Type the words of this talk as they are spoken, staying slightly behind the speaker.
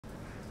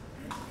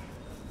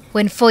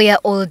When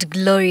 4-year-old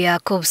Gloria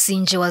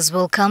Kobsinje was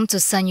welcomed to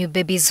Sanyu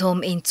Baby's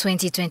home in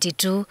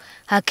 2022,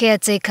 her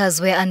caretakers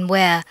were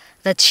unaware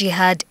that she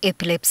had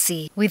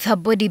epilepsy. With her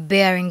body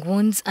bearing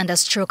wounds and a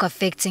stroke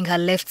affecting her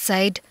left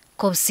side,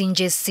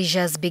 Kobsinje's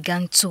seizures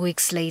began 2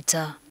 weeks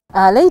later.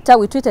 Later,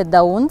 we treated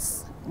the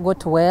wounds,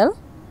 got well.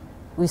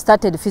 We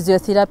started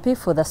physiotherapy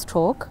for the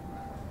stroke.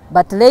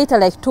 But later,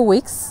 like 2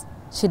 weeks,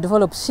 she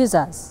developed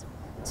seizures.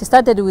 She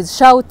started with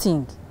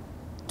shouting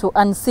to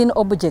unseen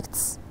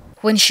objects.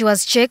 When she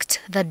was checked,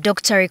 the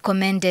doctor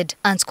recommended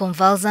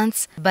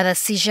anticonvulsants, but the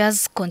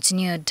seizures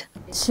continued.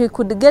 She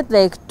could get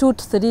like 2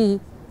 to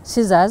 3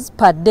 seizures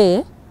per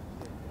day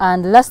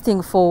and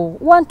lasting for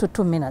 1 to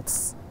 2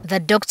 minutes. The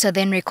doctor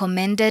then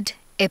recommended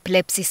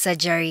epilepsy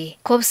surgery.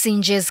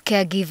 Kobsinje's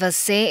caregivers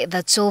say the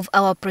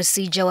 12-hour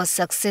procedure was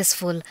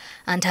successful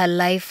and her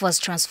life was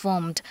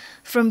transformed.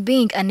 From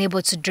being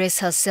unable to dress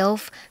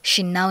herself,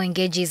 she now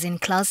engages in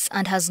class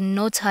and has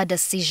not had a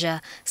seizure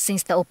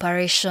since the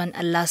operation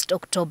last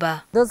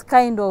October. Those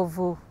kind of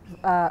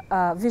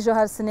visual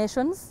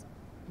hallucinations,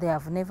 they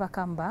have never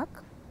come back.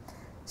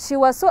 She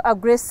was so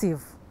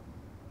aggressive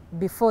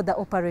before the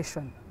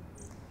operation.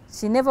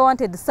 She never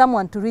wanted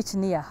someone to reach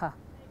near her.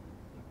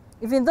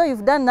 Even though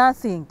you've done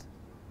nothing,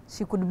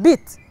 she could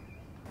beat.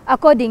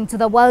 According to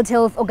the World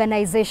Health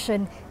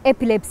Organization,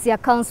 epilepsy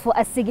accounts for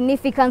a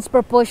significant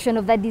proportion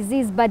of the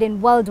disease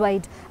burden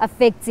worldwide,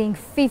 affecting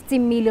 50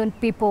 million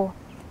people.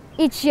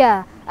 Each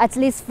year, at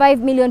least 5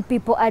 million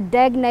people are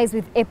diagnosed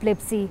with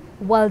epilepsy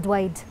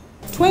worldwide.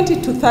 20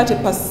 to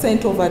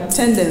 30% of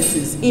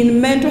attendances in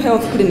mental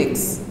health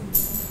clinics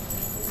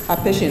are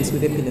patients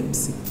with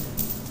epilepsy.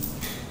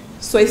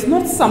 So it's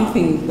not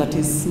something that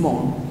is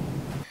small.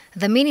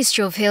 The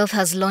Ministry of Health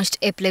has launched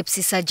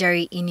epilepsy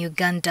surgery in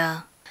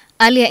Uganda.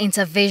 Earlier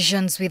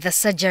interventions with the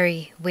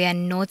surgery were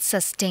not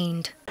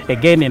sustained.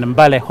 Again in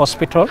Mbale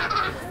Hospital,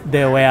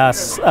 there were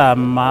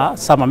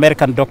some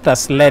American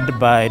doctors led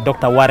by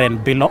Dr. Warren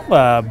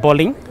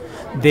Bolling.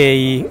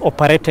 They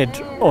operated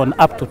on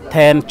up to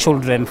 10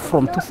 children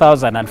from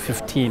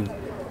 2015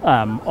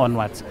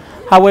 onwards.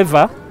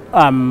 However,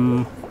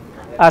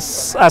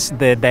 as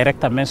the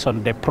director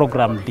mentioned, the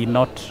program did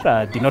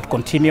not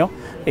continue.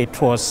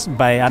 It was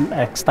by an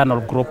external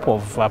group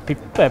of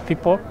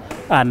people,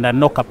 and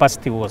no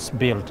capacity was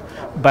built.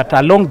 But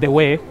along the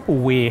way,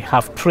 we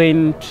have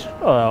trained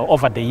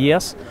over the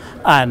years,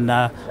 and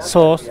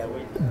so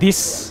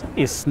this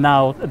is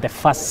now the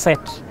first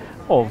set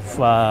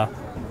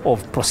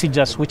of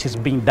procedures which is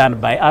being done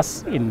by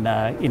us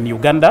in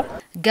Uganda.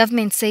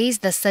 Government says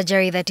the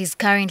surgery that is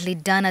currently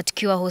done at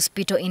Cure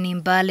Hospital in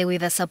Mbale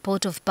with the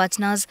support of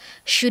partners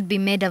should be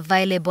made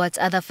available at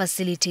other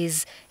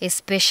facilities,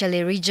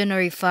 especially regional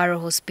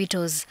referral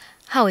hospitals.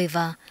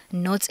 However,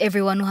 not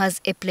everyone who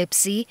has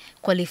epilepsy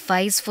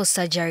qualifies for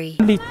surgery.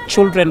 Only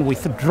children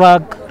with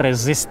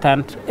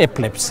drug-resistant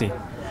epilepsy.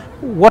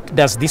 What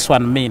does this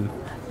one mean?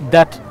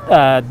 That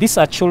these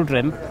are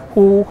children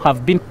who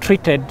have been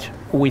treated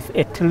with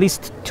at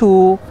least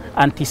 2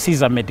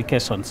 anti-seizure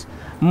medications.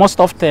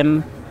 Most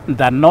often,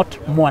 they're not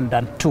more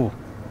than 2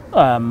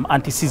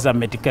 anti-seizure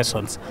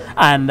medications.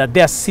 And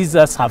their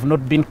seizures have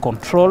not been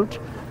controlled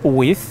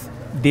with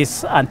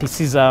these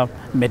anti-seizure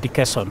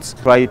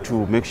medications. Try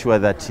to make sure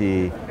that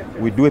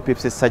we do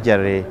epilepsy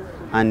surgery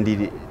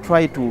and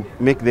try to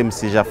make them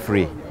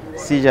seizure-free.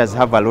 Seizures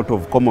have a lot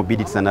of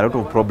comorbidities and a lot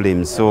of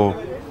problems. So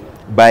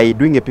by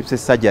doing epilepsy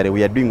surgery,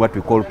 we are doing what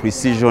we call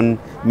precision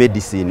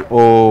medicine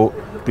or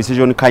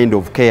precision kind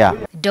of care.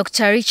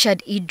 Dr.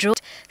 Richard Idro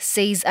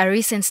says a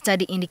recent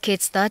study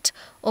indicates that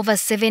over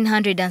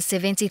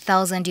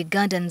 770,000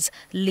 Ugandans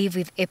live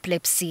with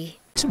epilepsy.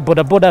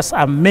 Borders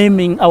are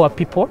maiming our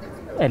people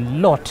a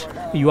lot.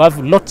 You have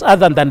lots,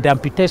 other than the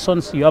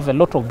amputations, you have a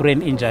lot of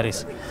brain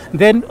injuries.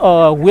 Then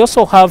we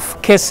also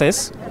have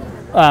cases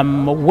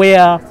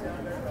where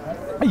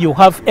you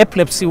have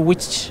epilepsy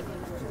which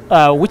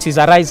is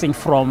arising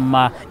from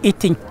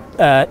eating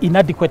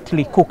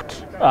inadequately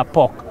cooked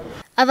pork.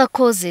 Other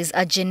causes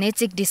are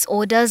genetic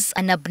disorders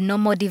and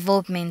abnormal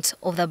development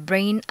of the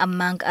brain,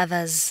 among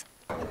others.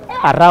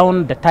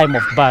 Around the time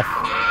of birth,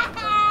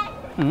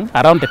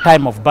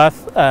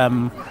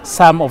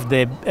 some of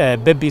the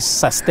babies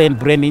sustain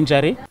brain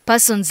injury.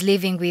 Persons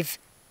living with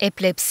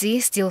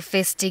epilepsy still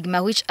face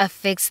stigma which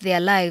affects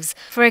their lives.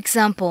 For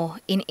example,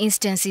 in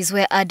instances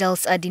where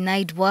adults are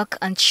denied work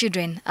and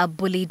children are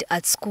bullied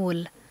at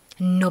school.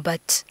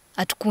 Nobat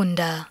at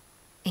Kunda,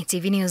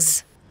 NTV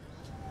News.